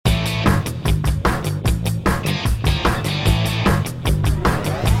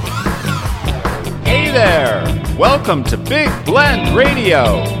Welcome to Big Blend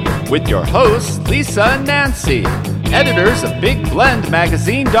Radio with your hosts, Lisa and Nancy, editors of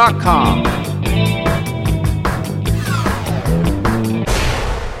BigBlendMagazine.com.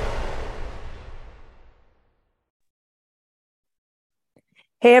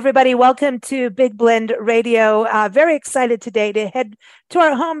 Hey, everybody. Welcome to Big Blend Radio. Very excited today to head to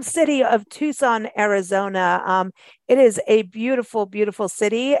our home city of Tucson, Arizona. It is a beautiful, beautiful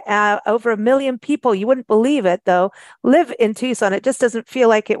city. Over 1 million people, you wouldn't believe it, though, live in Tucson. It just doesn't feel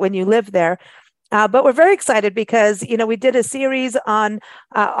like it when you live there. But we're very excited because, we did a series on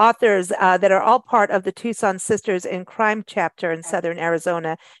authors that are all part of the Tucson Sisters in Crime chapter in Southern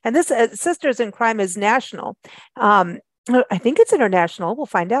Arizona. And this Sisters in Crime is national. I think it's international. We'll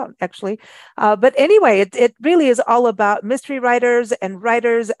find out, actually. But anyway, it really is all about mystery writers and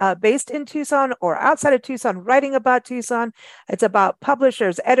writers based in Tucson or outside of Tucson, writing about Tucson. It's about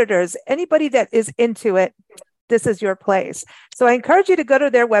publishers, editors, anybody that is into it. This is your place. So I encourage you to go to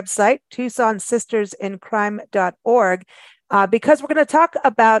their website, TucsonSistersInCrime.org, because we're going to talk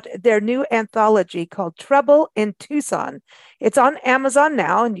about their new anthology called Trouble in Tucson. It's on Amazon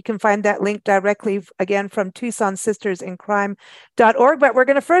now, and you can find that link directly, again, from TucsonSistersInCrime.org. But we're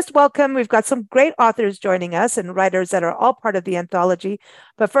going to first welcome, we've got some great authors joining us and writers that are all part of the anthology.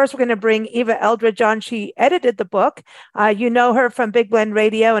 But first, we're going to bring Eva Eldridge on. She edited the book. You know her from Big Blend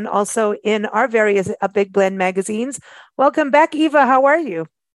Radio and also in our various Big Blend magazines. Welcome back, Eva. How are you?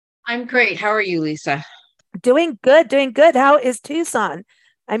 I'm great. How are you, Lisa? Doing good, doing good. How is Tucson?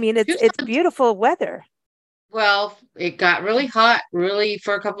 I mean, it's beautiful weather. Well, it got really hot, really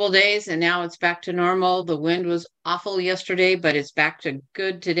for a couple of days, and now it's back to normal. The wind was awful yesterday, but it's back to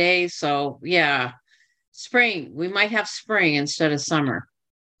good today. So, yeah, spring. We might have spring instead of summer.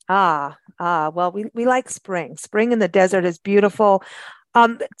 Well, we like spring. Spring in the desert is beautiful.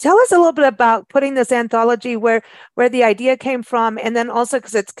 Tell us a little bit about putting this anthology, where the idea came from, and then also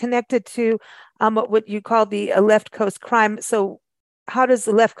because it's connected to what you call the Left Coast Crime. So how does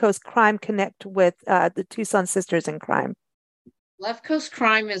the Left Coast Crime connect with the Tucson Sisters in Crime? Left Coast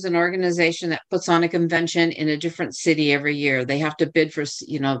Crime is an organization that puts on a convention in a different city every year. They have to bid for,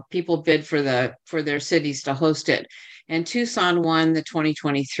 people bid for their cities to host it. And Tucson won the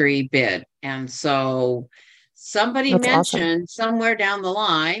 2023 bid. And so somebody mentioned somewhere down the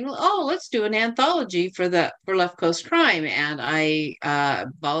line, let's do an anthology for Left Coast Crime. And I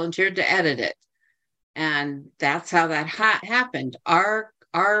volunteered to edit it. And that's how that happened. Our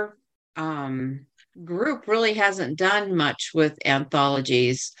group really hasn't done much with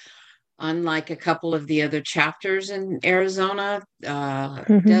anthologies, unlike a couple of the other chapters in Arizona.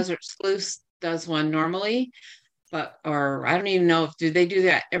 Desert Sleuth does one normally, or I don't even know do they do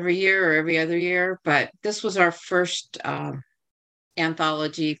that every year or every other year. But this was our first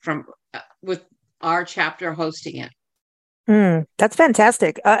anthology with our chapter hosting it. That's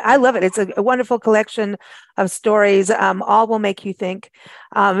fantastic. I love it. It's a wonderful collection of stories. All will make you think.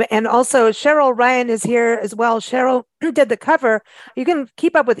 And also Cheryl Ryan is here as well. Cheryl did the cover. You can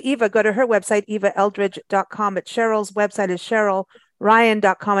keep up with Eva. Go to her website, evaeldridge.com. But Cheryl's website is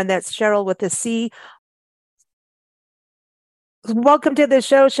CherylRyan.com, and that's Cheryl with a C. Welcome to the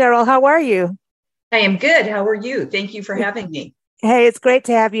show, Cheryl. How are you? I am good. How are you? Thank you for having me. Hey, it's great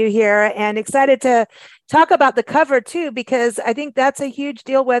to have you here, and excited to talk about the cover too, because I think that's a huge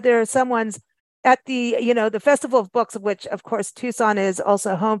deal, whether someone's at the, the Festival of Books, which of course Tucson is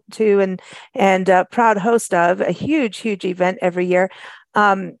also home to and a proud host of, a huge, huge event every year.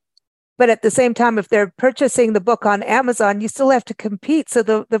 But at the same time, if they're purchasing the book on Amazon, you still have to compete. So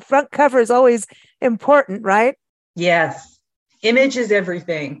the front cover is always important, right? Yes. Image is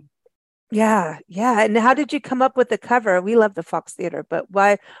everything. Yeah. And how did you come up with the cover? We love the Fox Theater, but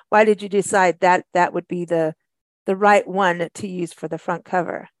why did you decide that would be the right one to use for the front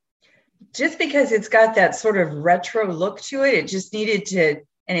cover? Just because it's got that sort of retro look to it. It just needed to,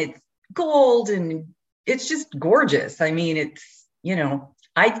 and it's gold and it's just gorgeous. I mean, it's,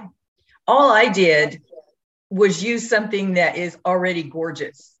 all I did was use something that is already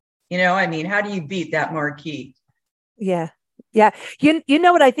gorgeous. I mean, how do you beat that marquee? Yeah. You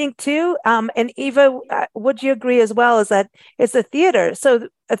know what I think too, and Eva, would you agree as well, is that it's a theater. So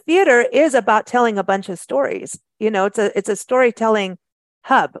a theater is about telling a bunch of stories. It's a storytelling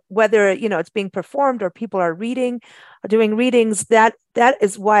hub, whether it's being performed or people are reading or doing readings. That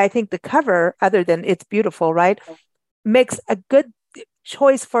is why I think the cover, other than it's beautiful, right, makes a good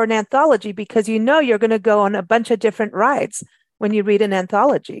choice for an anthology, because you're going to go on a bunch of different rides when you read an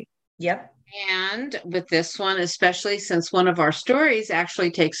anthology. Yep. And with this one, especially since one of our stories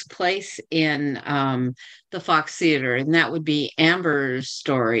actually takes place in the Fox Theater, and that would be Amber's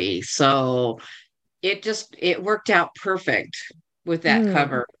story. So it worked out perfect with that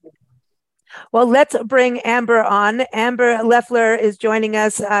cover. Well, let's bring Amber on. Amber Leffler is joining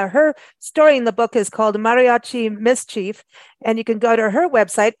us. Her story in the book is called Mariachi Mischief, and you can go to her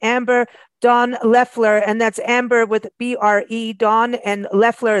website, Amber Dawn Leffler, and that's Amber with B-R-E, Dawn, and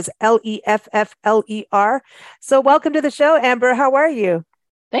Leffler is L-E-F-F-L-E-R. So welcome to the show, Amber. How are you?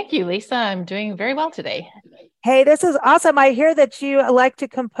 Thank you, Lisa. I'm doing very well today. Hey, this is awesome. I hear that you like to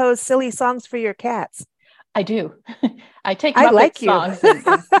compose silly songs for your cats. I do. I take I Muppet like you. songs.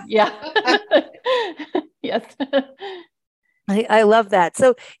 Yeah. Yes. I love that.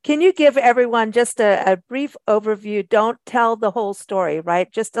 So can you give everyone just a brief overview? Don't tell the whole story, right?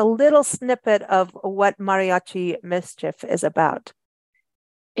 Just a little snippet of what Mariachi Mischief is about.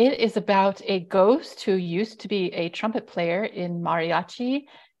 It is about a ghost who used to be a trumpet player in mariachi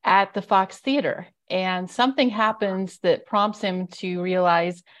at the Fox Theater. And something happens that prompts him to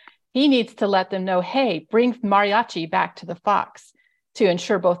realize he needs to let them know, hey, bring mariachi back to the Fox to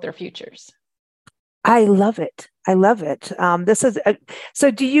ensure both their futures. I love it. I love it. This is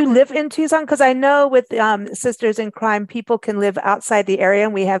so. Do you live in Tucson? Because I know with Sisters in Crime, people can live outside the area,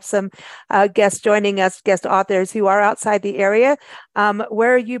 and we have some guests joining us, guest authors who are outside the area.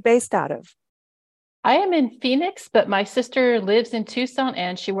 Where are you based out of? I am in Phoenix, but my sister lives in Tucson,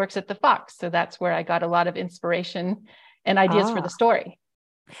 and she works at the Fox. So that's where I got a lot of inspiration and ideas for the story.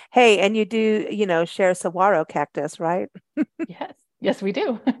 Hey, and you do, share saguaro cactus, right? Yes, we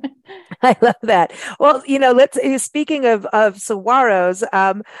do. I love that. Well, speaking of saguaros,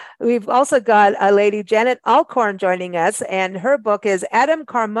 we've also got a lady, Janet Alcorn, joining us, and her book is Adam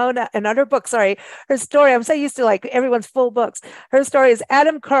Carmona, and on her book, her story, I'm so used to like everyone's full books. Her story is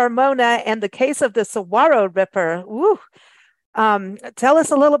Adam Carmona and the Case of the Saguaro Ripper. Woo. Tell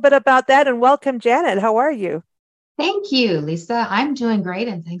us a little bit about that, and welcome, Janet. How are you? Thank you, Lisa. I'm doing great.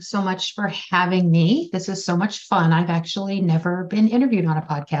 And thanks so much for having me. This is so much fun. I've actually never been interviewed on a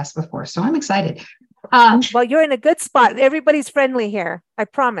podcast before, so I'm excited. Well, you're in a good spot. Everybody's friendly here. I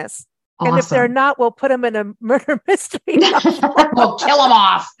promise. Awesome. And if they're not, we'll put them in a murder mystery. We'll kill them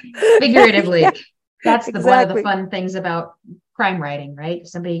off figuratively. Yeah, that's one of the fun things about crime writing, right? If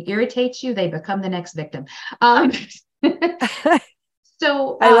somebody irritates you, they become the next victim.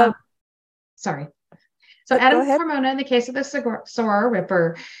 So Adam Carmona, in the Case of the Saguaro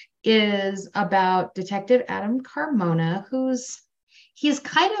Ripper, is about Detective Adam Carmona, he's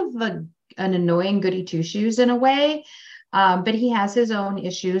kind of an annoying goody two-shoes in a way, but he has his own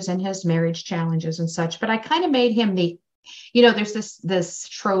issues and his marriage challenges and such. But I kind of made him there's this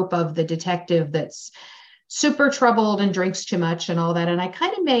trope of the detective that's super troubled and drinks too much and all that. And I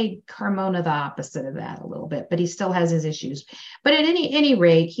kind of made Carmona the opposite of that a little bit, but he still has his issues. But at any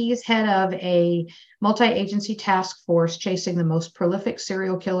rate, he's head of a multi-agency task force chasing the most prolific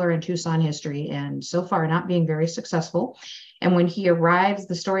serial killer in Tucson history, and so far not being very successful. And when he arrives,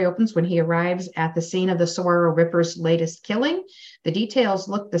 the story opens when he arrives at the scene of the Saguaro Ripper's latest killing. The details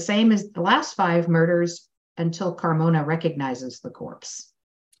look the same as the last 5 murders until Carmona recognizes the corpse.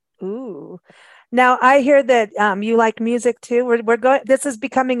 Ooh. Now I hear that you like music too. We're going. This is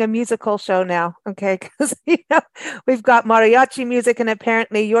becoming a musical show now, okay? Because we've got mariachi music, and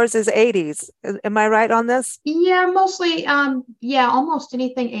apparently yours is 80s. Am I right on this? Yeah, mostly. Almost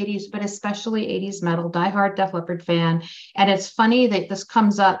anything 80s, but especially 80s metal. Diehard Def Leppard fan, and it's funny that this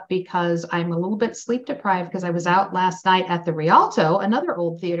comes up because I'm a little bit sleep deprived because I was out last night at the Rialto, another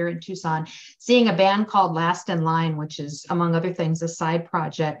old theater in Tucson, seeing a band called Last in Line, which is, among other things, a side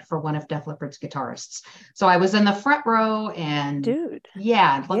project for one of Def Leppard's guitarists. So I was in the front row, and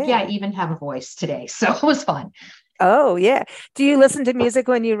I even have a voice today. So it was fun. Oh, yeah. Do you listen to music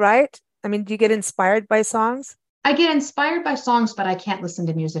when you write? I mean, do you get inspired by songs? I get inspired by songs, but I can't listen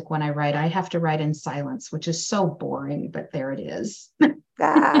to music when I write. I have to write in silence, which is so boring, but there it is.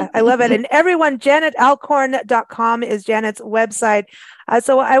 I love it. And everyone, janetalcorn.com is Janet's website.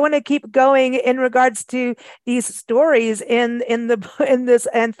 So I want to keep going in regards to these stories in this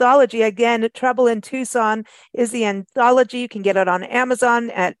anthology. Again, Trouble in Tucson is the anthology. You can get it on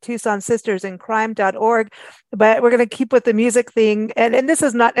Amazon at TucsonSistersInCrime.org. But we're going to keep with the music thing. And this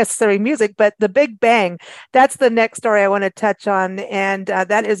is not necessarily music, but The Big Bang. That's the next story I want to touch on. And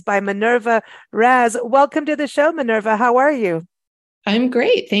that is by Minerva Raz. Welcome to the show, Minerva. How are you? I'm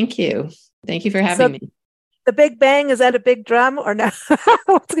great. Thank you. Thank you for having me. The Big Bang, is that a big drum or not?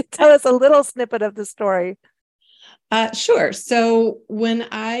 Tell us a little snippet of the story. Sure. So when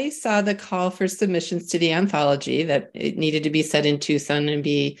I saw the call for submissions to the anthology, that it needed to be set in Tucson and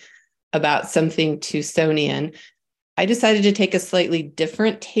be about something Tucsonian, I decided to take a slightly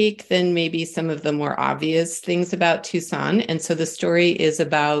different take than maybe some of the more obvious things about Tucson. And so the story is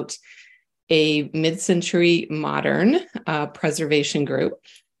about a mid-century modern preservation group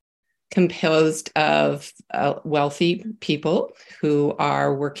composed of wealthy people who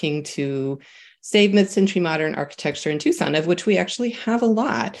are working to save mid-century modern architecture in Tucson, of which we actually have a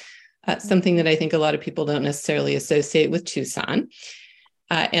lot. Something that I think a lot of people don't necessarily associate with Tucson.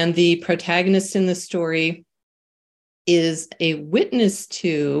 And the protagonist in the story is a witness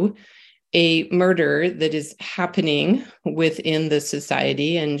to a murder that is happening within the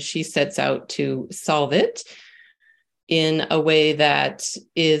society, and she sets out to solve it in a way that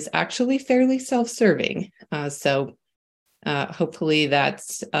is actually fairly self-serving. So hopefully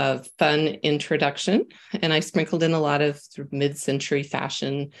that's a fun introduction. And I sprinkled in a lot of sort of mid-century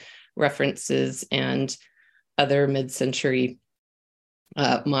fashion references and other mid-century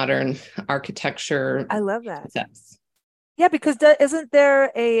modern architecture. I love that. Concepts. Yeah, because isn't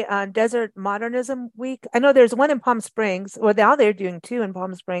there a Desert Modernism Week? I know there's one in Palm Springs, or now they're doing two in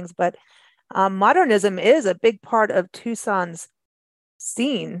Palm Springs, but modernism is a big part of Tucson's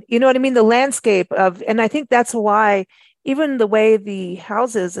scene. You know what I mean? The landscape of, and I think that's why even the way the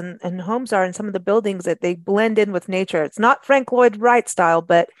houses and homes are in some of the buildings, that they blend in with nature. It's not Frank Lloyd Wright style,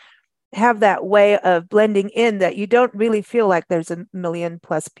 but have that way of blending in that you don't really feel like there's 1 million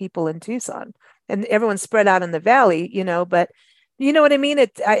plus people in Tucson. And everyone's spread out in the valley, you know, but you know what I mean?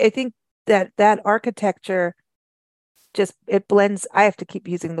 I think that architecture just, it blends. I have to keep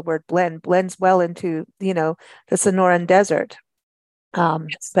using the word blends well into, you know, the Sonoran Desert.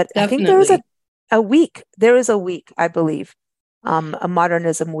 Yes, but definitely. I think there is a week. There is a week, I believe, a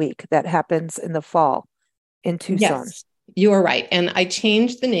modernism week that happens in the fall in Tucson. Yes, you are right. And I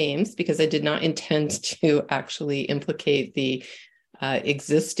changed the names because I did not intend to actually implicate the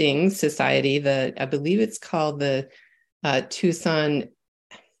existing society. I believe it's called the Tucson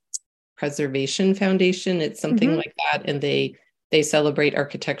Preservation Foundation. It's something like that. And they celebrate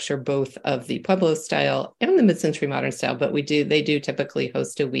architecture, both of the Pueblo style and the mid-century modern style. But they do typically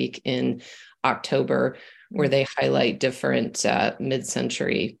host a week in October where they highlight different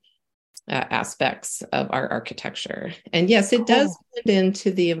mid-century aspects of our architecture. And yes, it does blend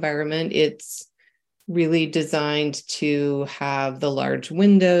into the environment. It's really designed to have the large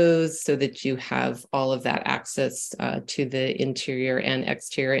windows so that you have all of that access to the interior and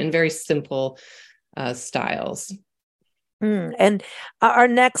exterior in very simple styles. And our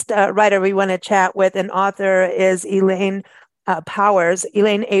next writer we want to chat with, an author, is Elaine Powers,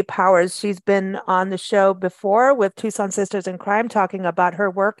 Elaine A. Powers. She's been on the show before with Tucson Sisters in Crime, talking about her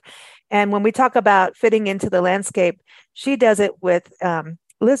work. And when we talk about fitting into the landscape, she does it with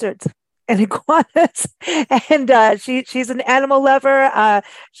lizards and iguanas. And she's an animal lover.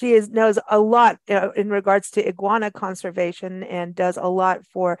 She knows a lot in regards to iguana conservation, and does a lot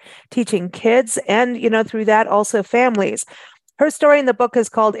for teaching kids and, you know, through that also families. Her story in the book is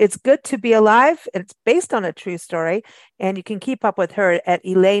called It's Good to Be Alive. It's based on a true story, and you can keep up with her at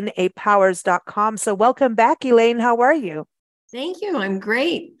ElaineAPowers.com. So welcome back, Elaine. How are you? Thank you. I'm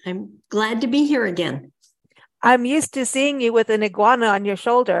great. I'm glad to be here again. I'm used to seeing you with an iguana on your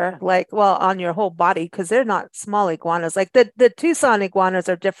shoulder, on your whole body, because they're not small iguanas. Like the Tucson iguanas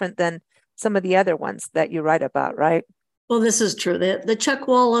are different than some of the other ones that you write about, right? Well, this is true. The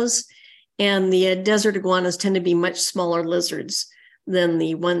chuckwallas and the desert iguanas tend to be much smaller lizards than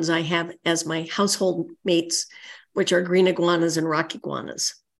the ones I have as my household mates, which are green iguanas and rock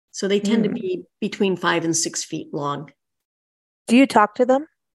iguanas. So they tend to be between 5 and 6 feet long. Do you talk to them?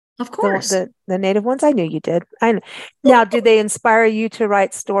 Of course. The native ones? I knew you did. Now, do they inspire you to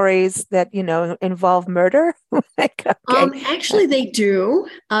write stories that, you know, involve murder? Actually, they do.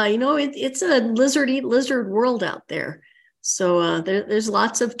 It's a lizard eat lizard world out there. So there's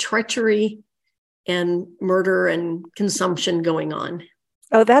lots of treachery and murder and consumption going on.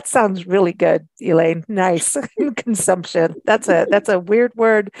 Oh, that sounds really good, Elaine. Nice. Consumption. That's a weird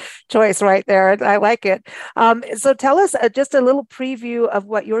word choice right there. I like it. So tell us just a little preview of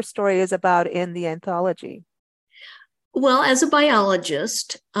what your story is about in the anthology. Well, as a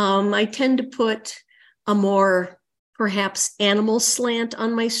biologist, I tend to put a more perhaps animal slant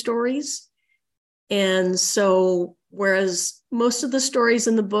on my stories. And so whereas most of the stories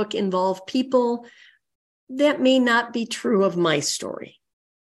in the book involve people, that may not be true of my story.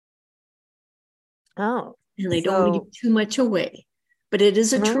 Oh. And I don't want to give too much away. But it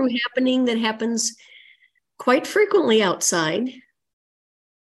is a true happening that happens quite frequently outside.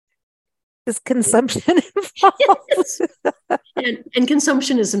 Is consumption involved? Yes. And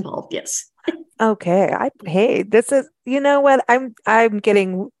consumption is involved, yes. Okay. This is, you know what? I'm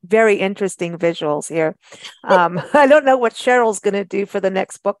getting very interesting visuals here. I don't know what Cheryl's going to do for the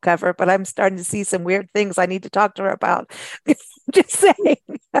next book cover, but I'm starting to see some weird things I need to talk to her about. Just saying.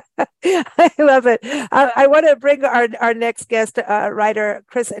 I love it. I want to bring our next guest, writer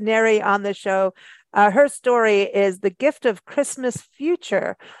Chris Neri, on the show. Her story is The Gift of Christmas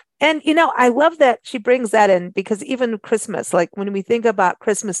Future. And, I love that she brings that in, because even Christmas, like when we think about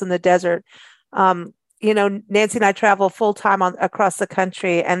Christmas in the desert, Nancy and I travel full time across the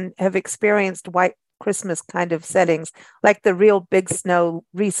country and have experienced white Christmas kind of settings, like the real big snow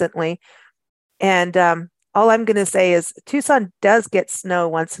recently. And all I'm going to say is Tucson does get snow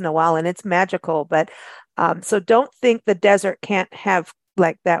once in a while, and it's magical. But so don't think the desert can't have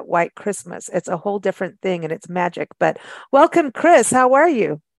like that white Christmas. It's a whole different thing, and it's magic. But welcome, Chris. How are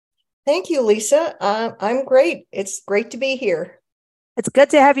you? Thank you, Lisa. I'm great. It's great to be here. It's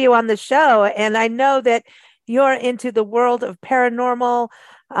good to have you on the show. And I know that you're into the world of paranormal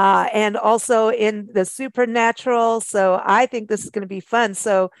and also in the supernatural. So I think this is going to be fun.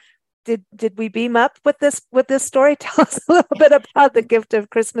 So did we beam up with this story? Tell us a little bit about The Gift of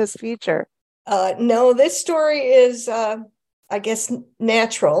Christmas Future. No, this story is, I guess,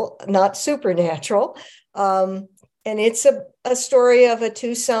 natural, not supernatural. And it's a story of a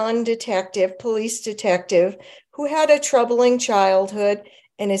Tucson police detective, who had a troubling childhood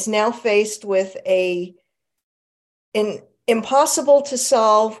and is now faced with an impossible to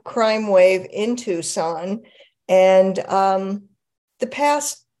solve crime wave in Tucson. And the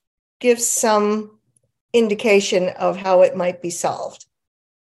past gives some indication of how it might be solved.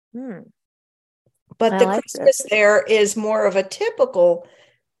 But the Christmas there is more of a typical,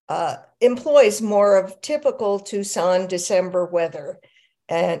 employs more of typical Tucson December weather,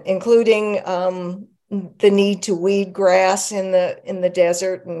 and including the need to weed grass in the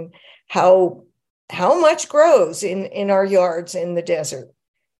desert, and how much grows in our yards in the desert.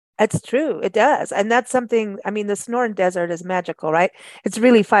 That's true. It does. And that's something, I mean, the Sonoran Desert is magical, right? It's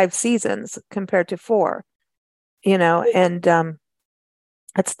really 5 seasons compared to 4, and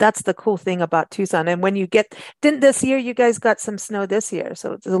that's the cool thing about Tucson. And when didn't this year, you guys got some snow this year,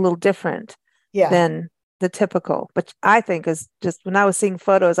 so it's a little different than the typical, which I think is just, when I was seeing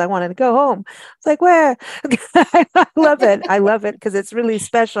photos, I wanted to go home. It's like, where? I love it. I love it because it's really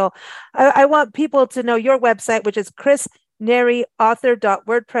special. I want people to know your website, which is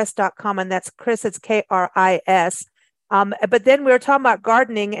chrisneriauthor.wordpress.com. And that's Chris, it's Kris. But then we were talking about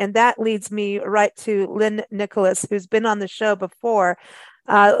gardening, and that leads me right to Lynn Nicholas, who's been on the show before.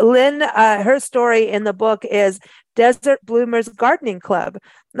 Lynn, her story in the book is Desert Bloomers Gardening Club.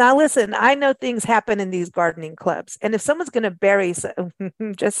 Now, listen, I know things happen in these gardening clubs, and if someone's going to bury,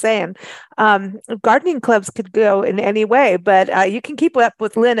 just saying, gardening clubs could go in any way, but you can keep up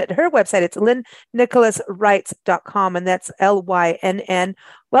with Lynn at her website. It's lynnnicholaswrites.com, and that's LYNN.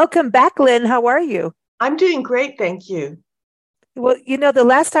 Welcome back, Lynn. How are you? I'm doing great, thank you. Well, the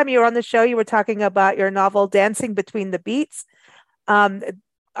last time you were on the show, you were talking about your novel, Dancing Between the Beets. Do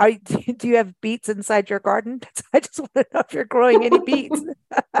you have beets inside your garden? I just want to know if you're growing any beets.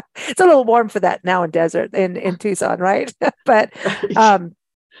 It's a little warm for that now in desert in Tucson, right? But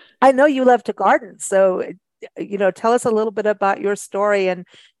I know you love to garden, so tell us a little bit about your story and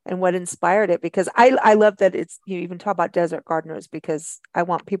what inspired it, because I love that you even talk about desert gardeners, because I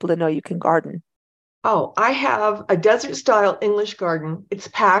want people to know you can garden. Oh, I have a desert style English garden. It's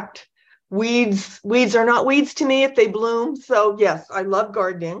packed. Weeds are not weeds to me if they bloom. So yes, I love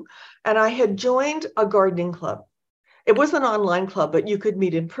gardening. And I had joined a gardening club. It was an online club, but you could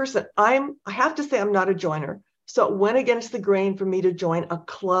meet in person. I have to say I'm not a joiner. So it went against the grain for me to join a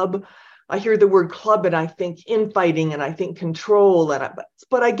club. I hear the word club and I think infighting and I think control,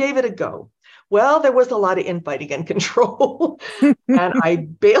 but I gave it a go. Well, there was a lot of infighting and control and I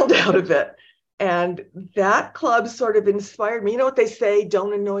bailed out of it. And that club sort of inspired me. You know what they say,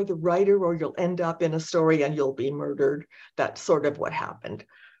 don't annoy the writer or you'll end up in a story and you'll be murdered. That's sort of what happened.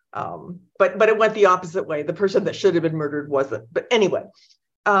 But it went the opposite way. The person that should have been murdered wasn't. But anyway,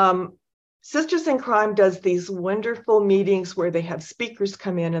 Sisters in Crime does these wonderful meetings where they have speakers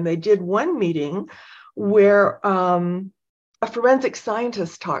come in, and they did one meeting where a forensic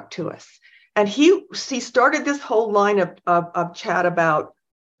scientist talked to us. And he started this whole line of chat about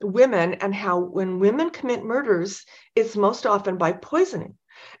women and how when women commit murders, it's most often by poisoning.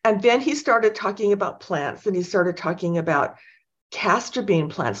 And then he started talking about plants, and he started talking about castor bean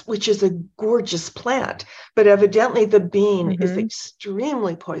plants, which is a gorgeous plant, but evidently the bean is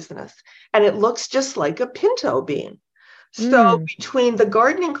extremely poisonous, and it looks just like a pinto bean. So between the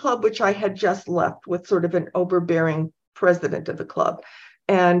gardening club, which I had just left with sort of an overbearing president of the club,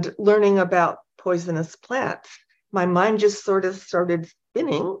 and learning about poisonous plants, my mind just sort of started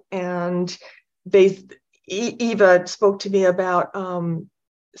spinning. And Eva spoke to me about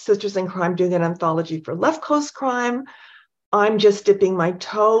Sisters in Crime doing an anthology for Left Coast Crime. I'm just dipping my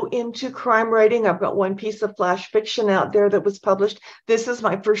toe into crime writing. I've got one piece of flash fiction out there that was published. This is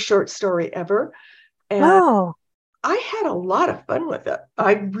my first short story ever. And I had a lot of fun with it.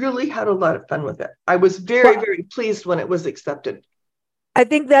 I really had a lot of fun with it. I was very, very pleased when it was accepted. I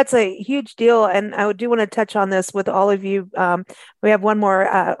think that's a huge deal. And I do want to touch on this with all of you. We have one more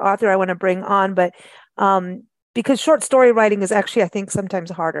author I want to bring on, but because short story writing is actually, I think, sometimes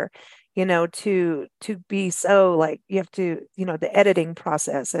harder, to be so like you have to, the editing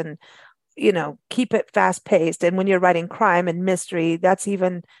process and, keep it fast paced. And when you're writing crime and mystery, that's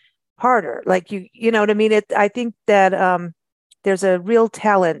even harder. Like you know what I mean? I think that there's a real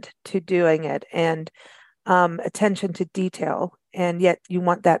talent to doing it and attention to detail. And yet you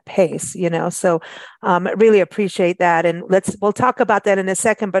want that pace, so I really appreciate that. And we'll talk about that in a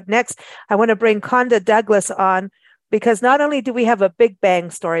second. But next, I want to bring Conda Douglas on, because not only do we have a Big Bang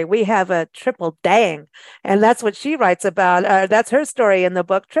story, we have a triple dang. And that's what she writes about. That's her story in the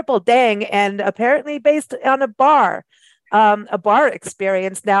book, Triple Dang, and apparently based on a bar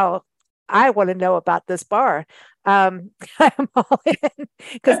experience. Now, I want to know about this bar. I'm all in,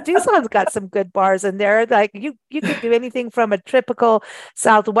 because Tucson's got some good bars in there. Like you could do anything from a typical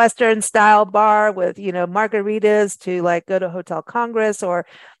Southwestern style bar with, margaritas to like go to Hotel Congress, or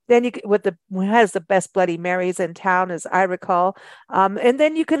then you could, who has the best Bloody Marys in town, as I recall. And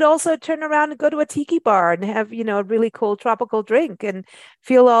then you could also turn around and go to a tiki bar and have, a really cool tropical drink and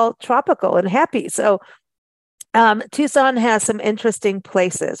feel all tropical and happy. So Tucson has some interesting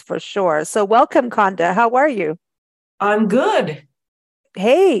places for sure. So welcome, Conda. How are you? I'm good.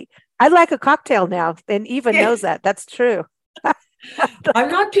 Hey, I'd like a cocktail now. And Eva knows that. That's true.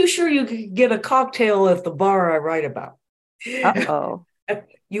 I'm not too sure you could get a cocktail at the bar I write about. Uh-oh.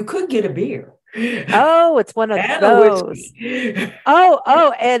 You could get a beer. Oh, it's one of those.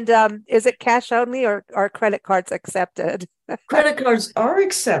 Oh, and is it cash only or are credit cards accepted? Credit cards are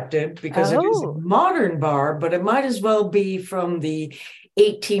accepted because it is a modern bar, but it might as well be from the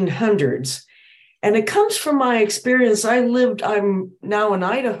 1800s. And it comes from my experience. I'm now in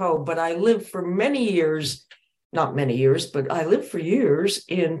Idaho, but I lived for many years, not many years, but I lived for years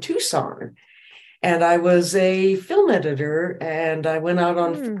in Tucson. And I was a film editor, and I went out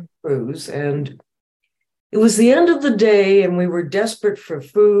on cruise, and it was the end of the day, and we were desperate for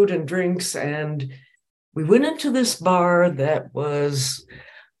food and drinks, and we went into this bar that was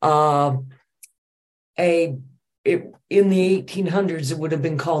in the 1800s, it would have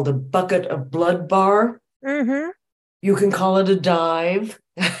been called a bucket of blood bar. Mm-hmm. You can call it a dive.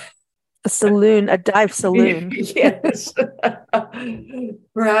 A saloon, a dive saloon. Yes.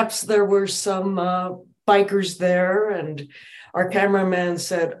 Perhaps there were some bikers there, and our cameraman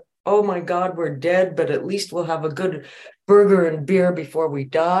said, "Oh my God, we're dead, but at least we'll have a good burger and beer before we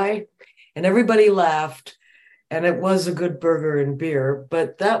die." And everybody laughed. And it was a good burger and beer,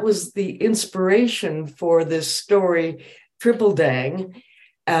 but that was the inspiration for this story, Triple Dang.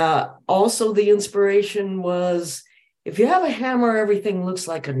 Also, the inspiration was, if you have a hammer, everything looks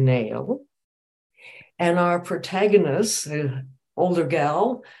like a nail. And our protagonist, the older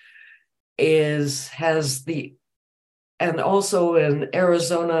gal, and also in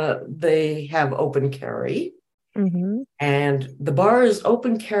Arizona, they have open carry. Mm-hmm. And the bar is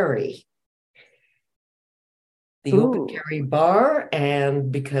open carry. The open carry bar,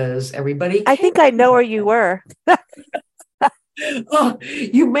 and because everybody I think I know where you were. Oh,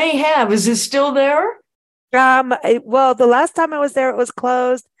 you may have. Is it still there? Well, the last time I was there, it was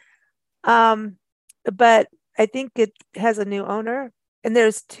closed. But I think it has a new owner, and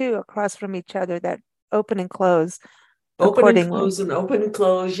there's two across from each other that open and close. Open and close and open and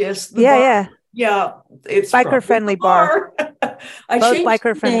close. Yes. The bar. Yeah. It's biker friendly bar. I both changed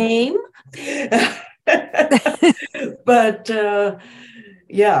biker the name. But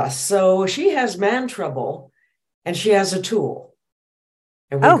so she has man trouble and she has a tool.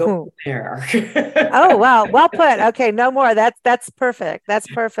 And we go there. Oh, wow. Well put. Okay, no more. That's perfect. That's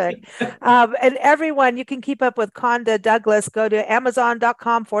perfect. And everyone, you can keep up with Conda Douglas. Go to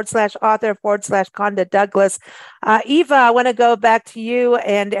amazon.com/author/Conda Douglas. Eva, I want to go back to you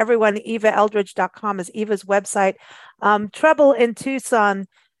and everyone. EvaEldridge.com is Eva's website. Trouble in Tucson.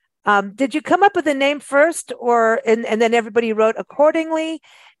 Did you come up with a name first, and then everybody wrote accordingly?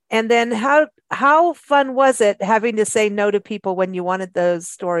 And then how fun was it having to say no to people when you wanted those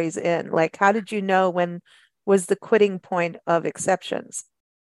stories in? Like, how did you know when was the quitting point of exceptions?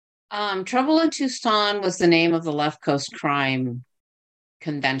 Trouble in Tucson was the name of the Left Coast Crime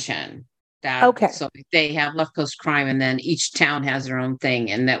Convention. So they have Left Coast Crime, and then each town has their own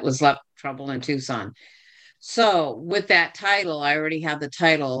thing, and that was Trouble in Tucson. So with that title, I already had the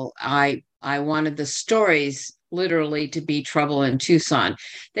title. I wanted the stories literally to be trouble in Tucson.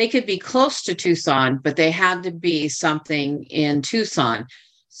 They could be close to Tucson, but they had to be something in Tucson.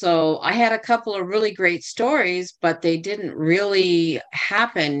 So I had a couple of really great stories, but they didn't really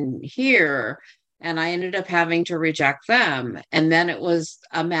happen here. And I ended up having to reject them. And then it was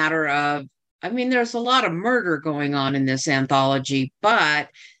a matter of, I mean, there's a lot of murder going on in this anthology, but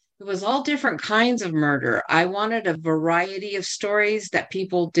it was all different kinds of murder. I wanted a variety of stories that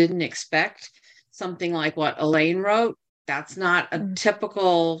people didn't expect. Something like what Elaine wrote. That's not a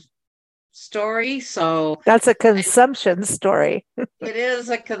typical story. So that's a consumption story. It is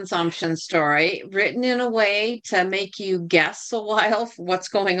a consumption story written in a way to make you guess a while what's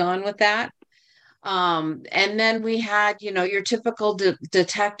going on with that. And then we had, your typical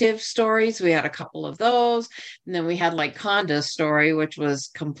detective stories. We had a couple of those. And then we had like Conda's story, which was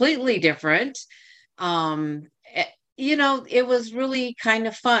completely different. It was really kind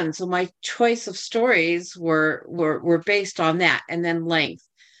of fun. So my choice of stories were based on that, and then length.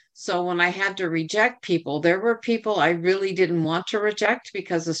 So when I had to reject people, there were people I really didn't want to reject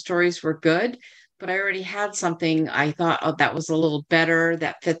because the stories were good, but I already had something I thought, oh, that was a little better,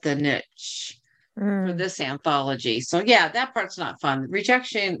 that fit the niche for this anthology. So yeah, that part's not fun.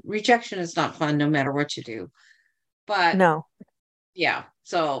 Rejection is not fun no matter what you do. But no. Yeah.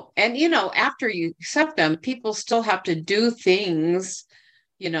 So, and after you accept them, people still have to do things.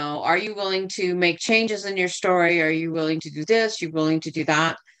 Are you willing to make changes in your story? Are you willing to do this? You're willing to do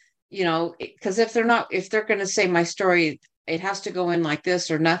that? Because if they're going to say my story, it has to go in like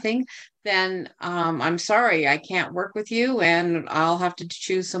this or nothing, then I'm sorry, I can't work with you, and I'll have to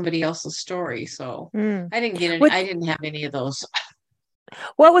choose somebody else's story. So I didn't have any of those.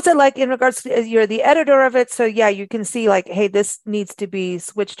 What was it like in regards to, you're the editor of it? So yeah, you can see like, hey, this needs to be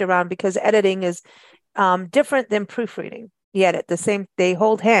switched around, because editing is different than proofreading. You edit the same, they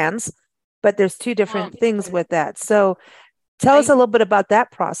hold hands, but there's two different things with that. So tell us a little bit about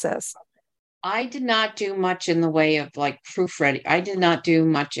that process. I did not do much in the way of like proofreading. I did not do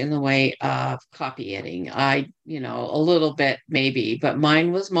much in the way of copy editing. A little bit maybe, but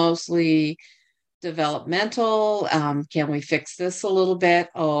mine was mostly developmental. Can we fix this a little bit?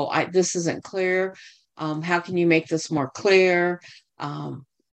 This isn't clear. How can you make this more clear? Conda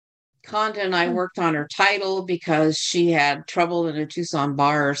and I worked on her title because she had trouble in a Tucson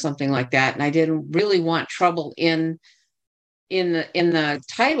bar or something like that, and I didn't really want trouble in the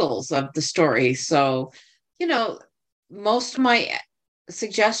titles of the story. So, most of my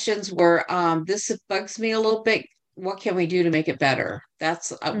suggestions were, this bugs me a little bit. What can we do to make it better?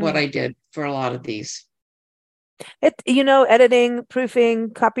 That's what I did for a lot of these. Editing, proofing,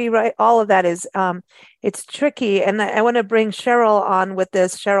 copyright, all of that is, it's tricky. And I want to bring Cheryl on with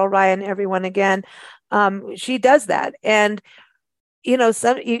this, Cheryl Ryan, everyone again. She does that. And,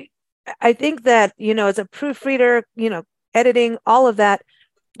 I think that, as a proofreader, editing, all of that,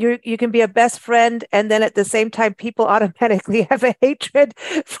 you can be a best friend, and then at the same time people automatically have a hatred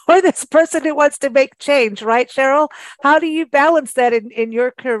for this person who wants to make change, right, Cheryl? How do you balance that in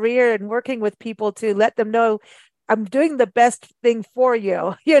your career and working with people to let them know, I'm doing the best thing for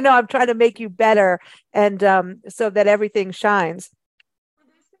you, I'm trying to make you better, and so that everything shines?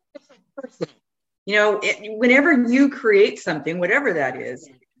 Whenever you create something, whatever that is,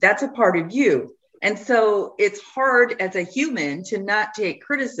 that's a part of you. And so it's hard as a human to not take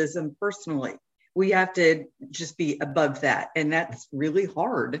criticism personally. We have to just be above that. And that's really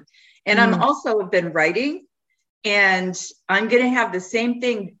hard. And I'm also have been writing, and I'm going to have the same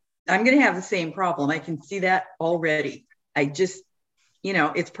thing. I'm going to have the same problem. I can see that already. I just,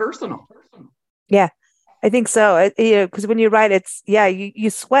 it's personal. Yeah, I think so. Because when you write, you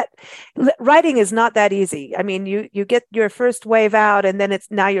sweat. Writing is not that easy. I mean, you get your first wave out, and then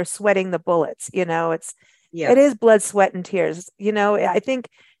now you're sweating the bullets. It is blood, sweat, and tears. I think,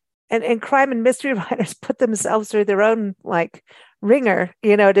 and crime and mystery writers put themselves through their own ringer,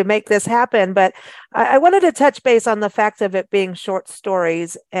 to make this happen. But I wanted to touch base on the fact of it being short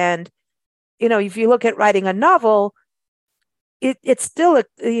stories, and if you look at writing a novel, it's still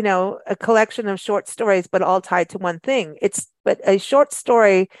a collection of short stories, but all tied to one thing. But a short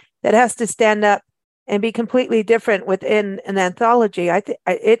story that has to stand up and be completely different within an anthology.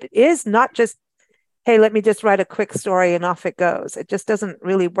 It is not just, hey, let me just write a quick story and off it goes. It just doesn't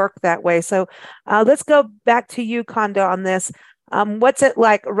really work that way. So let's go back to you, Conda, on this. What's it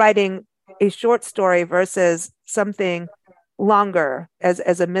like writing a short story versus something longer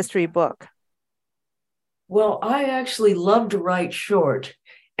as a mystery book? Well, I actually love to write short,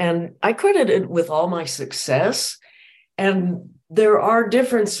 and I credit it with all my success. And there are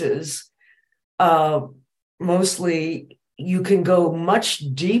differences. Mostly, you can go much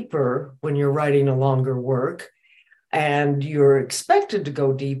deeper when you're writing a longer work. and you're expected to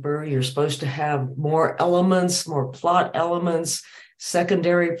go deeper. You're supposed to have more elements, more plot elements,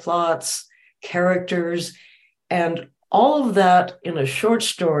 secondary plots, characters, and all of that in a short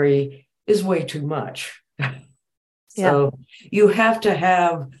story is way too much. So you have to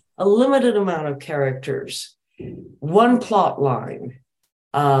have a limited amount of characters, one plot line,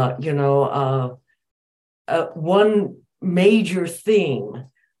 one major theme,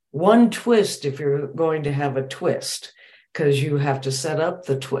 one twist if you're going to have a twist, because you have to set up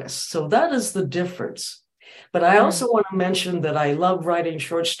the twist. So that is the difference. But I also want to mention that I love writing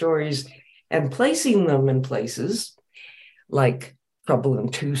short stories and placing them in places like Trouble in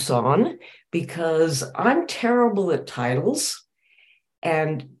Tucson, because I'm terrible at titles.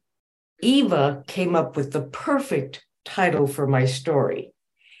 And Eva came up with the perfect title for my story.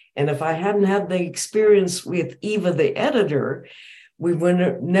 And if I hadn't had the experience with Eva, the editor, we would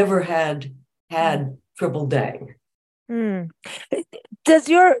have never had Triple Dang. Does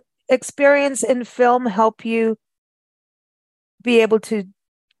your experience in film help you be able to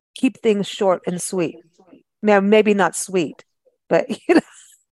keep things short and sweet? Now, maybe not sweet, but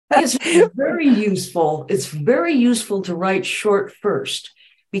It's very useful. It's very useful to write short first,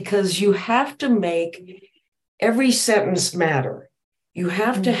 because you have to make every sentence matter. You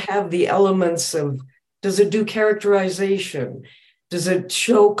have to have the elements of, does it do characterization? Does it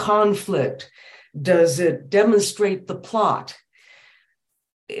show conflict? Does it demonstrate the plot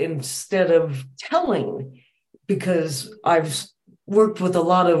instead of telling? Because I've worked with a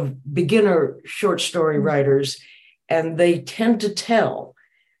lot of beginner short story writers, and they tend to tell.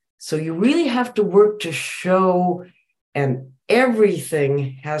 So you really have to work to show, and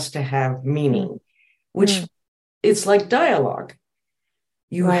everything has to have meaning, which it's like dialogue.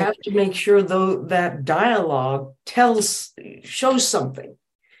 You have to make sure, though, that dialogue shows something.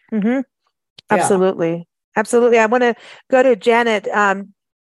 Absolutely. Absolutely. I want to go to Janet.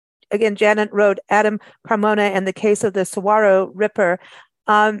 Again, Janet wrote Adam Carmona and the Case of the Saguaro Ripper.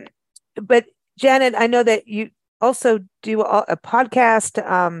 But Janet, I know that you also do a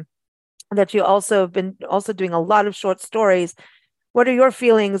podcast, that you also have been doing a lot of short stories. What are your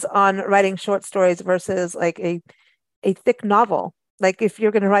feelings on writing short stories versus like a thick novel? Like if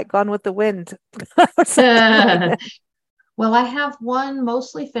you're going to write Gone with the Wind. Well, I have one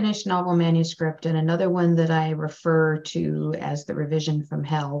mostly finished novel manuscript and another one that I refer to as the revision from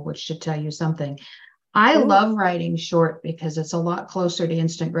hell, which should tell you something. I love writing short because it's a lot closer to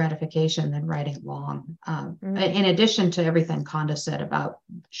instant gratification than writing long. In addition to everything Conda said about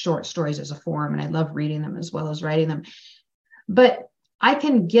short stories as a form, and I love reading them as well as writing them. But I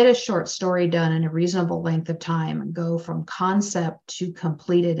can get a short story done in a reasonable length of time and go from concept to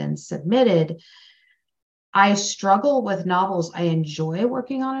completed and submitted. I struggle with novels. I enjoy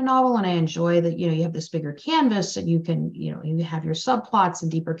working on a novel, and I enjoy that, you have this bigger canvas and you can, you have your subplots and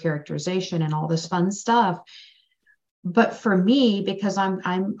deeper characterization and all this fun stuff. But for me, because I'm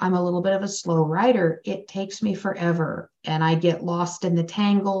a little bit of a slow writer, it takes me forever, and I get lost in the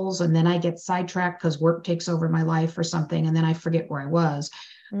tangles, and then I get sidetracked because work takes over my life or something, and then I forget where I was.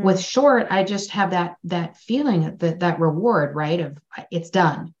 With short, I just have that feeling, that reward, right? Of it's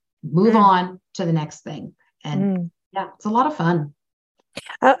done, move on to the next thing, and it's a lot of fun.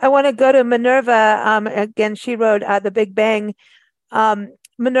 I want to go to Minerva. Again, she wrote The Big Bang.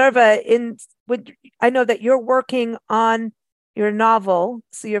 Minerva, I know that you're working on your novel,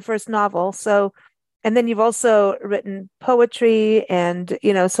 so your first novel. So, and then you've also written poetry, and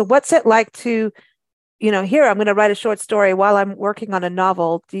so what's it like to, here I'm going to write a short story while I'm working on a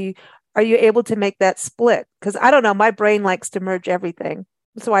novel. Are you able to make that split? Because I don't know, my brain likes to merge everything.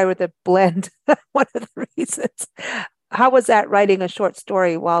 That's why with the blend, one of the reasons. How was that, writing a short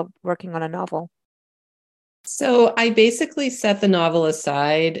story while working on a novel? So I basically set the novel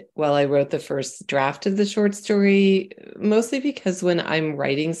aside while I wrote the first draft of the short story, mostly because when I'm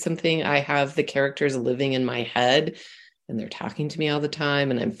writing something, I have the characters living in my head and they're talking to me all the time,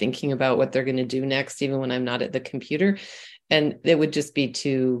 and I'm thinking about what they're going to do next, even when I'm not at the computer. And it would just be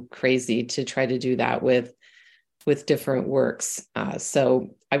too crazy to try to do that with different works.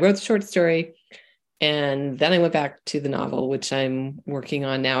 So I wrote the short story, and then I went back to the novel, which I'm working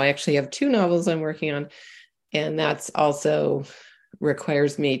on now. I actually have 2 novels I'm working on. And that's also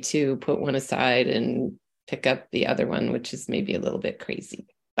requires me to put one aside and pick up the other one, which is maybe a little bit crazy,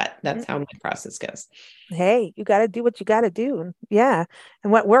 but that's how my process goes. Hey, you got to do what you got to do. Yeah.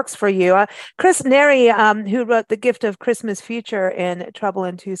 And what works for you. Chris Neri, who wrote The Gift of Christmas Future and Trouble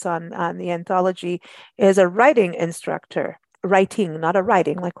in Tucson on the Anthology, is a writing instructor. Writing, not a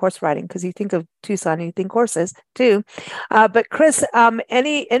writing, like horse riding, because you think of Tucson, you think horses too. But Chris,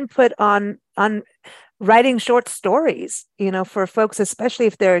 any input on writing short stories, for folks, especially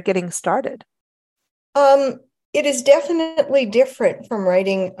if they're getting started? It is definitely different from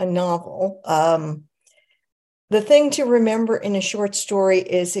writing a novel. The thing to remember in a short story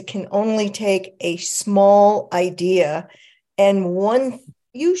is it can only take a small idea and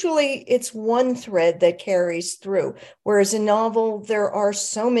usually it's one thread that carries through. Whereas a novel, there are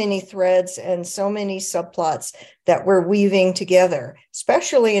so many threads and so many subplots that we're weaving together,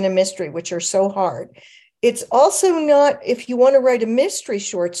 especially in a mystery, which are so hard. It's also not, if you want to write a mystery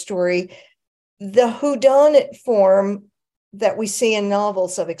short story, the whodunit form that we see in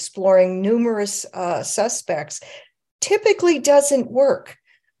novels of exploring numerous suspects typically doesn't work.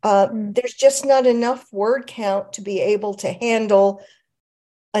 There's just not enough word count to be able to handle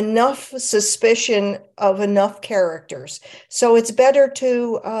enough suspicion of enough characters. So it's better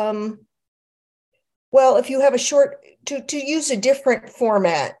to, if you have to use a different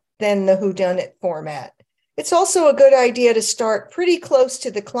format than the whodunit format. It's also a good idea to start pretty close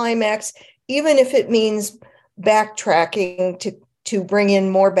to the climax, even if it means backtracking to bring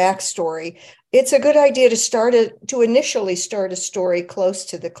in more backstory. It's a good idea to initially start a story close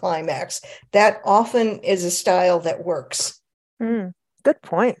to the climax. That often is a style that works. Good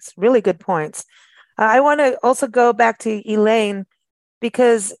points. Really good points. I want to also go back to Elaine,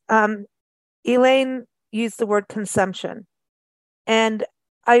 because Elaine used the word consumption, and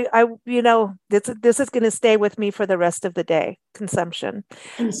I this is going to stay with me for the rest of the day. Consumption.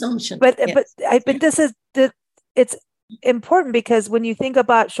 But yes. but this is it's important, because when you think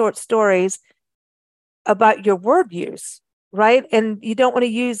about short stories, about your word use, right? And you don't want to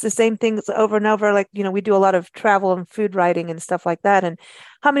use the same things over and over. Like, we do a lot of travel and food writing and stuff like that. And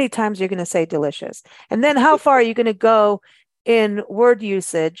how many times you're going to say delicious? And then how far are you going to go in word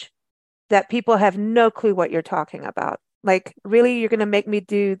usage that people have no clue what you're talking about? Like, really, you're going to make me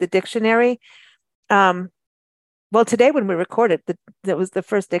do the dictionary? Well, today when we recorded, that was the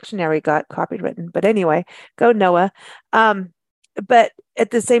first dictionary got copywritten. But anyway, go Noah. But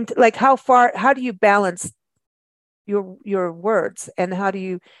at the same time, like, how do you balance your words, and how do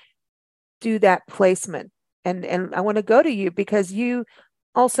you do that placement? And I want to go to you, because you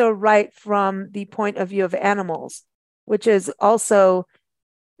also write from the point of view of animals, which is also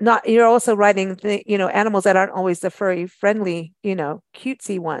not, you're also writing animals that aren't always the furry, friendly,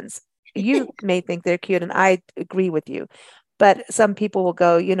 cutesy ones. You may think they're cute, and I agree with you, but some people will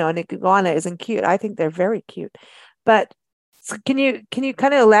go, an iguana isn't cute. I think they're very cute. But so can you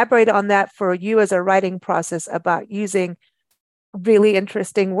kind of elaborate on that for you as a writing process about using really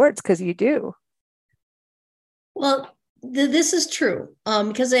interesting words, because you do? Well, this is true,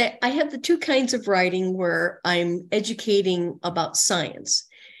 because I have the two kinds of writing where I'm educating about science.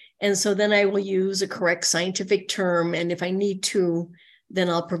 And so then I will use a correct scientific term. And if I need to, then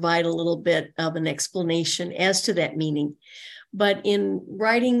I'll provide a little bit of an explanation as to that meaning. But in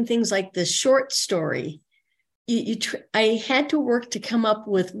writing things like the short story, I had to work to come up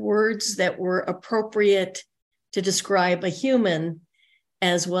with words that were appropriate to describe a human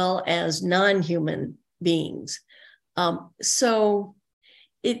as well as non-human beings. So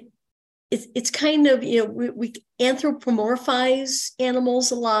it's kind of, we anthropomorphize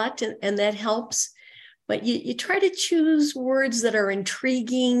animals a lot, and that helps. But you try to choose words that are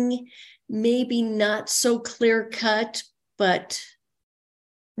intriguing, maybe not so clear-cut, but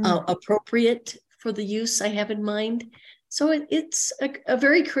appropriate for the use I have in mind. So it's a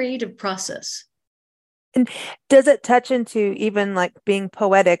very creative process. And does it touch into even like being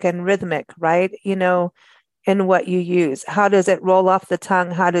poetic and rhythmic, right? In what you use? How does it roll off the tongue?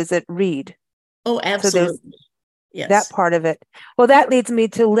 How does it read? Oh, absolutely. So yes. That part of it. Well, that leads me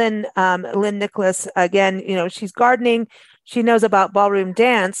to Lynn Nicholas. Again, she's gardening. She knows about ballroom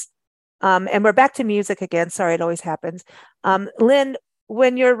dance. And we're back to music again. Sorry, it always happens. Lynn,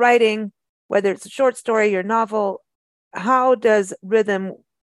 when you're writing, whether it's a short story or novel, how is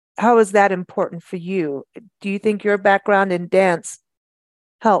that important for you? Do you think your background in dance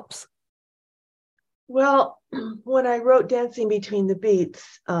helps? Well, when I wrote Dancing Between the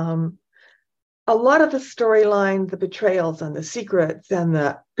Beats, a lot of the storyline, the betrayals and the secrets and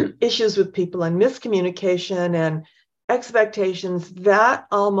the issues with people and miscommunication and expectations, that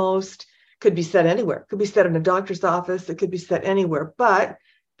almost could be said anywhere. It could be said in a doctor's office. It could be said anywhere. But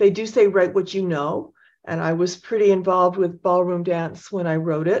they do say, write what you know. And I was pretty involved with ballroom dance when I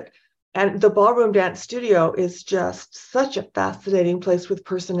wrote it. And the ballroom dance studio is just such a fascinating place with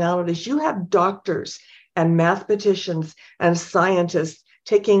personalities. You have doctors and mathematicians and scientists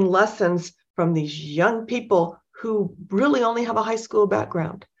taking lessons from these young people who really only have a high school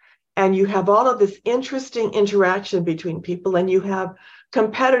background. And you have all of this interesting interaction between people, and you have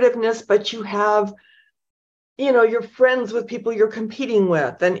competitiveness, but you have you're friends with people you're competing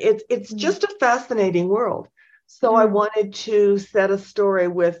with, and it's just a fascinating world. So I wanted to set a story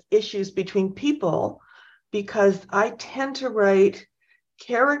with issues between people, because I tend to write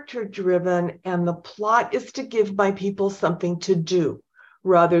character driven, and the plot is to give my people something to do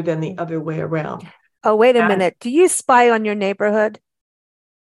rather than the other way around. Oh, wait a minute. Do you spy on your neighborhood?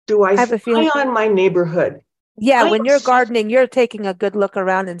 Do I have a spy feeling on my neighborhood? Yeah, when you're gardening, you're taking a good look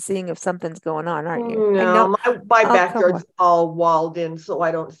around and seeing if something's going on, aren't you? I know. No, my Oh, come backyard's on. all walled in, so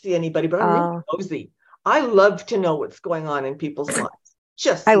I don't see anybody, but I'm really Oh, nosy. I love to know what's going on in people's lives.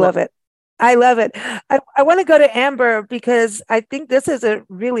 Just I love love it. I love it. I want to go to Amber because I think this is a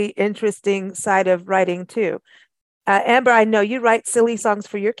really interesting side of writing too. Amber, I know you write silly songs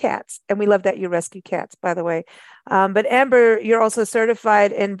for your cats, and we love that you rescue cats, by the way. But Amber, you're also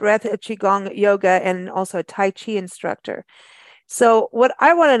certified in breath Qigong yoga and also a Tai Chi instructor. So, what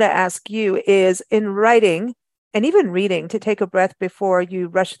I wanted to ask you is in writing and even reading to take a breath before you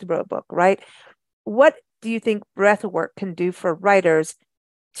rush through a book, right? What do you think breath work can do for writers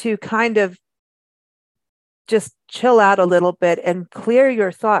to kind of just chill out a little bit and clear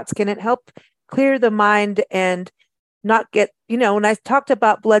your thoughts? Can it help clear the mind and not get, when I talked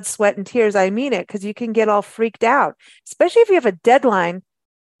about blood, sweat, and tears, I mean it, because you can get all freaked out, especially if you have a deadline.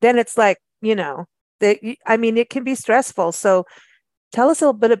 Then it's like, it can be stressful. So tell us a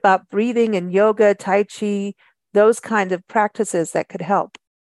little bit about breathing and yoga, Tai Chi, those kind of practices that could help.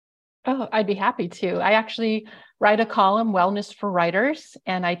 Oh, I'd be happy to. I actually write a column, Wellness for Writers,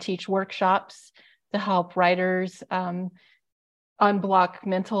 and I teach workshops to help writers unblock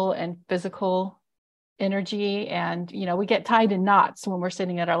mental and physical energy. And, we get tied in knots when we're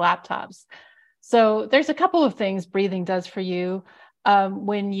sitting at our laptops. So there's a couple of things breathing does for you.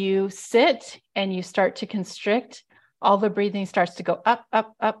 When you sit and you start to constrict, all the breathing starts to go up,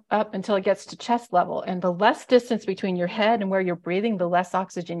 up, up, up until it gets to chest level. And the less distance between your head and where you're breathing, the less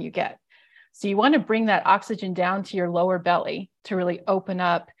oxygen you get. So you want to bring that oxygen down to your lower belly to really open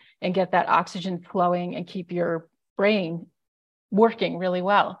up and get that oxygen flowing and keep your brain working really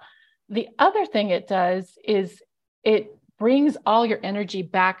well. The other thing it does is it brings all your energy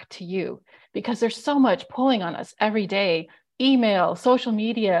back to you, because there's so much pulling on us every day. Email, social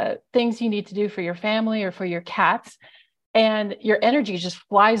media, things you need to do for your family or for your cats, and your energy just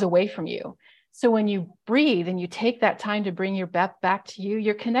flies away from you. So when you breathe and you take that time to bring your breath back to you,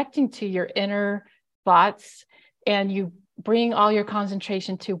 you're connecting to your inner thoughts, and you bring all your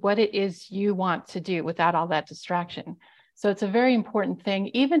concentration to what it is you want to do without all that distraction. So it's a very important thing,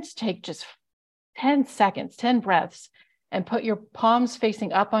 even to take just 10 seconds, 10 breaths, and put your palms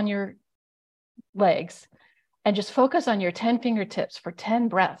facing up on your legs and just focus on your 10 fingertips for 10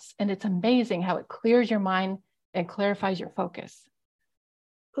 breaths. And it's amazing how it clears your mind and clarifies your focus.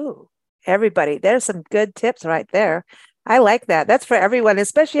 Ooh, everybody, there's some good tips right there. I like that. That's for everyone,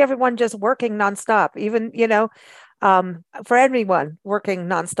 especially everyone just working nonstop, even, for everyone working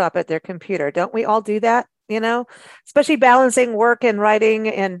nonstop at their computer. Don't we all do that? Especially balancing work and writing,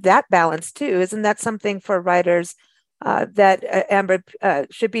 and that balance too. Isn't that something for writers that Amber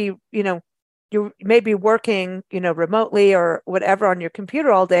should be, you may be working, remotely or whatever on your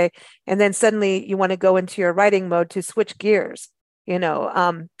computer all day, and then suddenly you want to go into your writing mode to switch gears.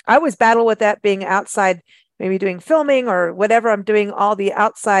 I always battle with that, being outside, maybe doing filming or whatever. I'm doing all the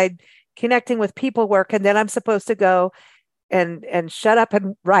outside connecting with people work, and then I'm supposed to go and shut up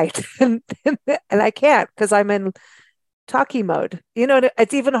and write, and I can't because I'm in talkie mode.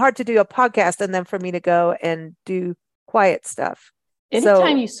 It's even hard to do a podcast and then for me to go and do quiet stuff.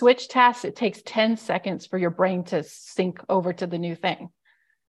 Anytime you switch tasks, it takes 10 seconds for your brain to sync over to the new thing.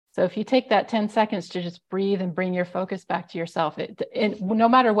 So if you take that 10 seconds to just breathe and bring your focus back to yourself, no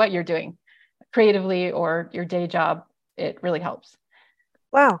matter what you're doing, creatively or your day job, it really helps.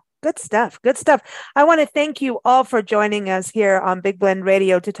 Wow. Good stuff. Good stuff. I want to thank you all for joining us here on Big Blend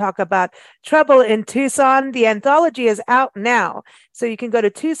Radio to talk about Trouble in Tucson. The anthology is out now, so you can go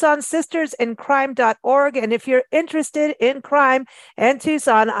to TucsonSistersInCrime.org. And if you're interested in crime and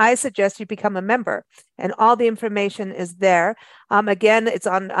Tucson, I suggest you become a member. And all the information is there. Again, it's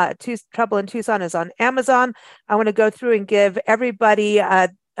on Trouble in Tucson is on Amazon. I want to go through and give everybody a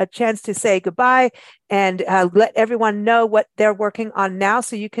chance to say goodbye and let everyone know what they're working on now,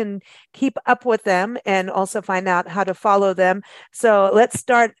 so you can keep up with them and also find out how to follow them. So let's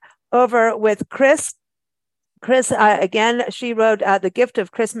start over with Chris. Chris, again, she wrote The Gift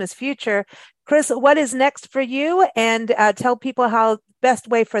of Christmas Future. Chris, what is next for you? And tell people how best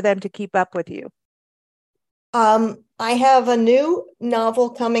way for them to keep up with you. I have a new novel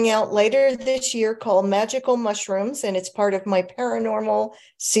coming out later this year called Magical Mushrooms, and it's part of my paranormal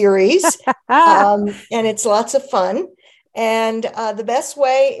series. And it's lots of fun. And the best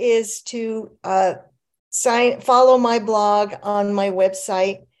way is to follow my blog on my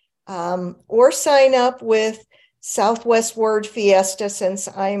website, or sign up with Southwest Word Fiesta, since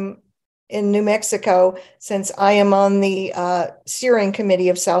I'm in New Mexico, since I am on the steering committee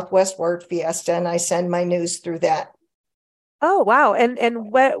of Southwest Word Fiesta, and I send my news through that. Oh, wow.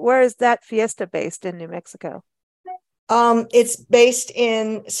 And where is that Fiesta based in New Mexico? It's based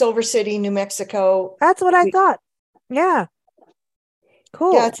in Silver City, New Mexico. That's what I thought. Yeah.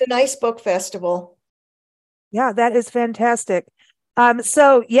 Cool. Yeah, it's a nice book festival. Yeah, that is fantastic.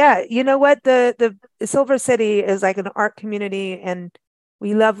 So yeah, you know what? The Silver City is like an art community, and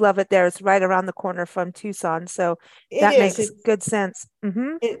we love it there. It's right around the corner from Tucson, so that makes good sense.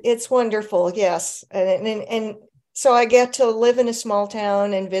 Mm-hmm. It's wonderful, yes, and so I get to live in a small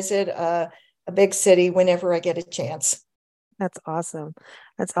town and visit a big city whenever I get a chance. That's awesome.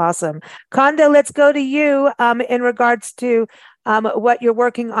 That's awesome. Conda, let's go to you in regards to what you're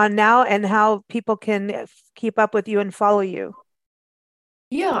working on now and how people can keep up with you and follow you.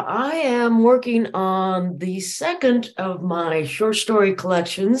 Yeah, I am working on the second of my short story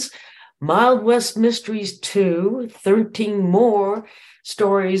collections, Mild West Mysteries 2, 13 more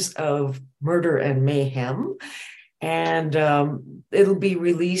stories of murder and mayhem. And it'll be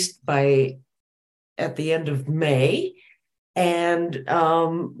released at the end of May. And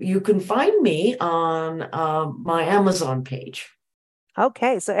you can find me on my Amazon page.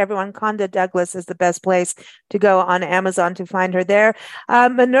 Okay, so everyone, Conda Douglas is the best place to go on Amazon to find her there.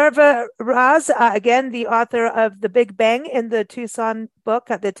 Minerva Raz, again, the author of The Big Bang in the Tucson book,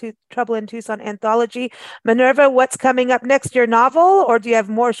 the Trouble in Tucson Anthology. Minerva, what's coming up next? Your novel, or do you have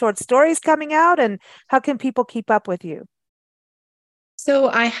more short stories coming out? And how can people keep up with you? So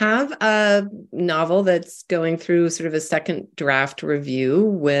I have a novel that's going through sort of a second draft review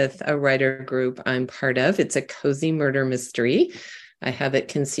with a writer group I'm part of. It's a cozy murder mystery. I have it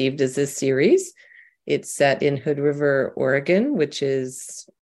conceived as a series. It's set in Hood River, Oregon, which is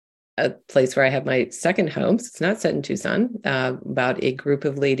a place where I have my second home. So it's not set in Tucson, about a group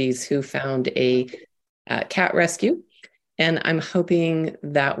of ladies who found a cat rescue. And I'm hoping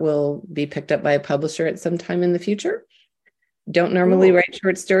that will be picked up by a publisher at some time in the future. Don't normally write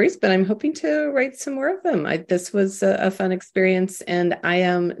short stories, but I'm hoping to write some more of them. This was a fun experience, and I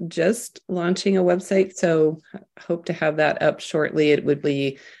am just launching a website, so hope to have that up shortly. It would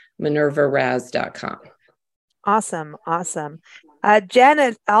be minervaraz.com. Awesome.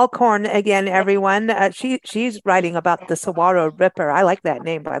 Janet Alcorn, again, everyone. She's writing about the Saguaro Ripper. I like that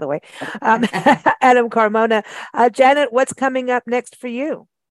name, by the way. Adam Carmona. Janet, what's coming up next for you?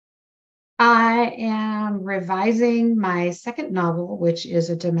 I am revising my second novel, which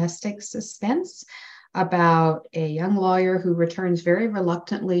is a domestic suspense about a young lawyer who returns very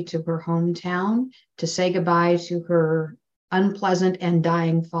reluctantly to her hometown to say goodbye to her unpleasant and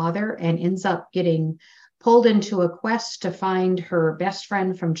dying father, and ends up getting pulled into a quest to find her best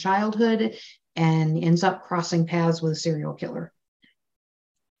friend from childhood, and ends up crossing paths with a serial killer.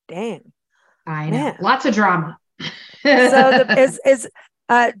 Dang. I know. Man. Lots of drama. So is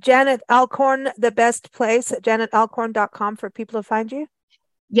Janet Alcorn the best place, janetalcorn.com, for people to find you?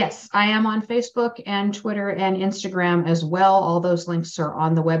 Yes, I am on Facebook and Twitter and Instagram as well. All those links are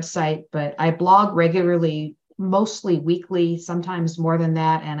on the website, but I blog regularly, mostly weekly, sometimes more than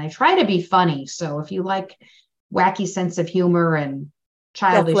that. And I try to be funny. So if you like wacky sense of humor and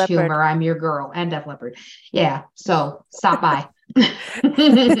childish humor, I'm your girl. And Def Leppard. Yeah. So stop by.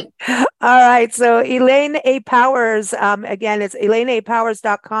 All right. So Elaine A. Powers, again, it's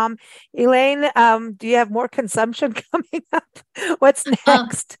ElaineAPowers.com. Elaine, do you have more consumption coming up? What's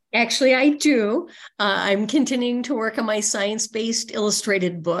next? Actually, I do. I'm continuing to work on my science-based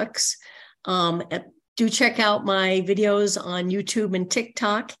illustrated books. Do check out my videos on YouTube and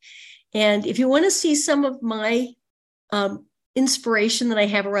TikTok. And if you want to see some of my inspiration that I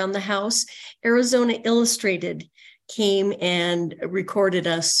have around the house, Arizona Illustrated came and recorded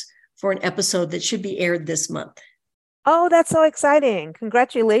us for an episode that should be aired this month. Oh, that's so exciting.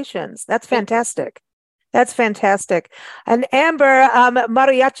 Congratulations. That's fantastic. That's fantastic. And Amber,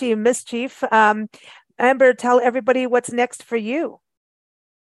 Mariachi Mischief, Amber, tell everybody what's next for you.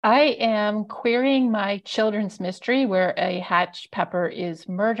 I am querying my children's mystery where a hatch pepper is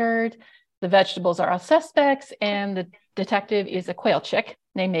murdered. The vegetables are all suspects, and the detective is a quail chick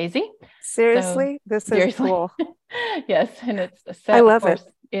named Maisie. Seriously? So, this is cool. Yes, and it's a set, I love of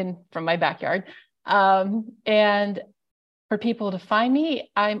course, from my backyard. And for people to find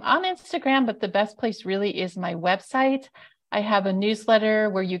me, I'm on Instagram, but the best place really is my website. I have a newsletter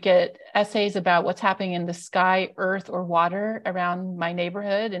where you get essays about what's happening in the sky, earth, or water around my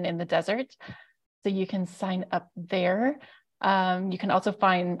neighborhood and in the desert. So you can sign up there. You can also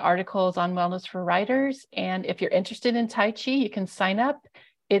find articles on wellness for writers. And if you're interested in Tai Chi, you can sign up.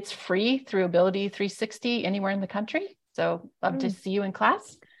 It's free through Ability 360 anywhere in the country. So love to see you in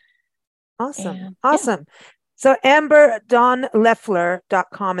class. Awesome. And, awesome. Yeah. So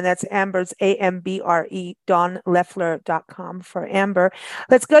AmberDawnLeffler.com, and that's Amber's AMBRE, DawnLeffler.com for Amber.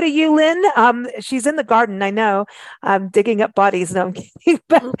 Let's go to you, Lynn. She's in the garden, I know, digging up bodies. No, I'm kidding.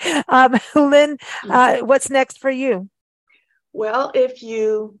 But, Lynn, what's next for you? Well, if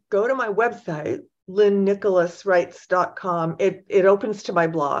you go to my website, lynnnicholaswrites.com, it opens to my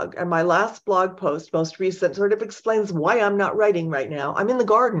blog. And my last blog post, most recent, sort of explains why I'm not writing right now. I'm in the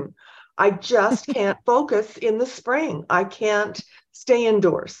garden. I just can't focus in the spring. I can't stay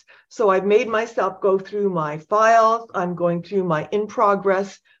indoors. So I've made myself go through my files. I'm going through my in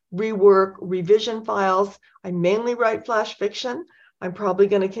progress, rework, revision files. I mainly write flash fiction. I'm probably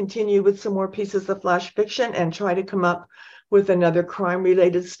going to continue with some more pieces of flash fiction and try to come up with another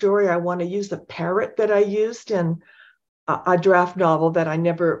crime-related story. I want to use the parrot that I used in a draft novel that I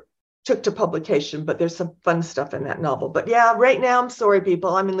never took to publication, but there's some fun stuff in that novel. But yeah, right now, I'm sorry,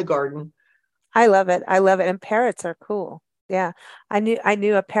 people, I'm in the garden. I love it. I love it. And parrots are cool. Yeah. I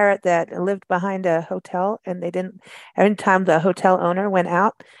knew a parrot that lived behind a hotel, and every time the hotel owner went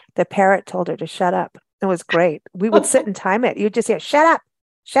out, the parrot told her to shut up. It was great. We would sit and time it. You'd just hear, shut up.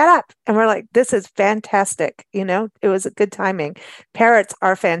 Shut up. And we're like, this is fantastic. It was a good timing. Parrots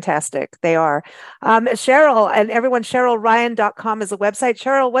are fantastic. They are. Cheryl and everyone, CherylRyan.com is the website.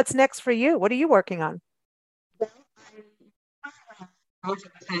 Cheryl, what's next for you? What are you working on?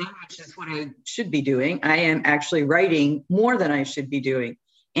 Which is what I should be doing. I am actually writing more than I should be doing.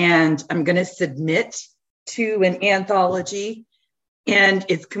 And I'm going to submit to an anthology, and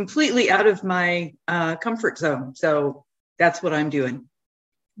it's completely out of my comfort zone. So that's what I'm doing.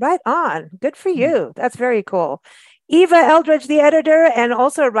 Right on. Good for you. That's very cool. Eva Eldridge, the editor and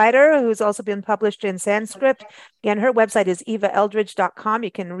also a writer who's also been published in Sanskrit. Again, her website is evaeldridge.com. You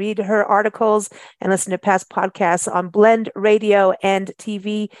can read her articles and listen to past podcasts on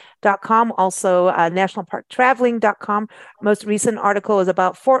blendradioandtv.com. Also, nationalparktraveling.com. Most recent article is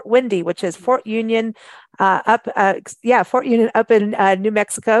about Fort Windy, which is Fort Union up in New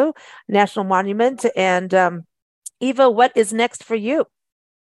Mexico, National Monument. And Eva, what is next for you?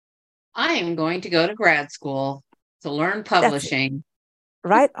 I am going to go to grad school to learn publishing.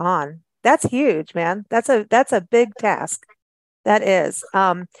 Right on. That's huge, man. That's a big task. That is.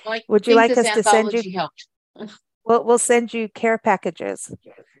 Would you like us to send you? Helped. We'll send you care packages.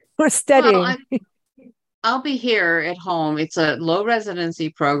 We're studying. Well, I'll be here at home. It's a low residency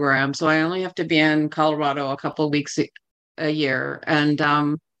program, so I only have to be in Colorado a couple of weeks a year. And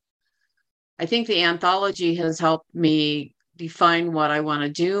I think the anthology has helped me define what I want to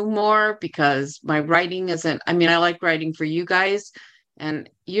do more, because my writing isn't, I like writing for you guys, and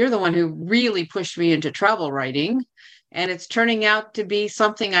you're the one who really pushed me into travel writing, and it's turning out to be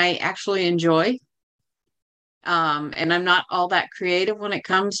something I actually enjoy. And I'm not all that creative when it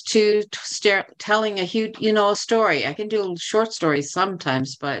comes to telling a huge, a story. I can do short stories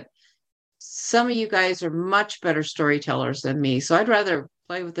sometimes, but some of you guys are much better storytellers than me. So I'd rather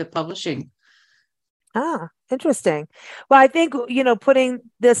play with the publishing. Ah, interesting. Well, I think, putting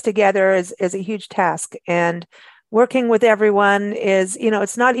this together is a huge task, and working with everyone is,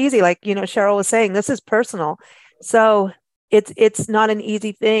 it's not easy. Like, Cheryl was saying, this is personal. So it's not an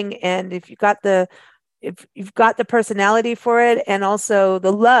easy thing. And if you've got the personality for it, and also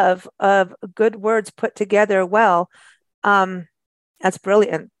the love of good words put together well, that's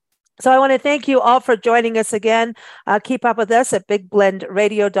brilliant. So I want to thank you all for joining us again. Keep up with us at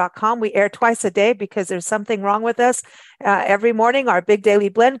bigblendradio.com. We air twice a day because there's something wrong with us. Every morning, our Big Daily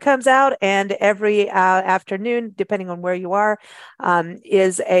Blend comes out, and every afternoon, depending on where you are,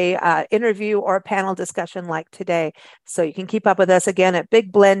 is a interview or a panel discussion like today. So you can keep up with us again at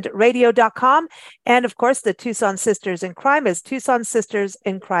bigblendradio.com. And of course, the Tucson Sisters in Crime is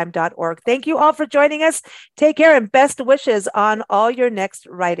TucsonSistersInCrime.org. Thank you all for joining us. Take care, and best wishes on all your next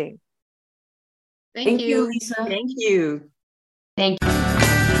writing. Thank you, Lisa. Thank you. Thank you.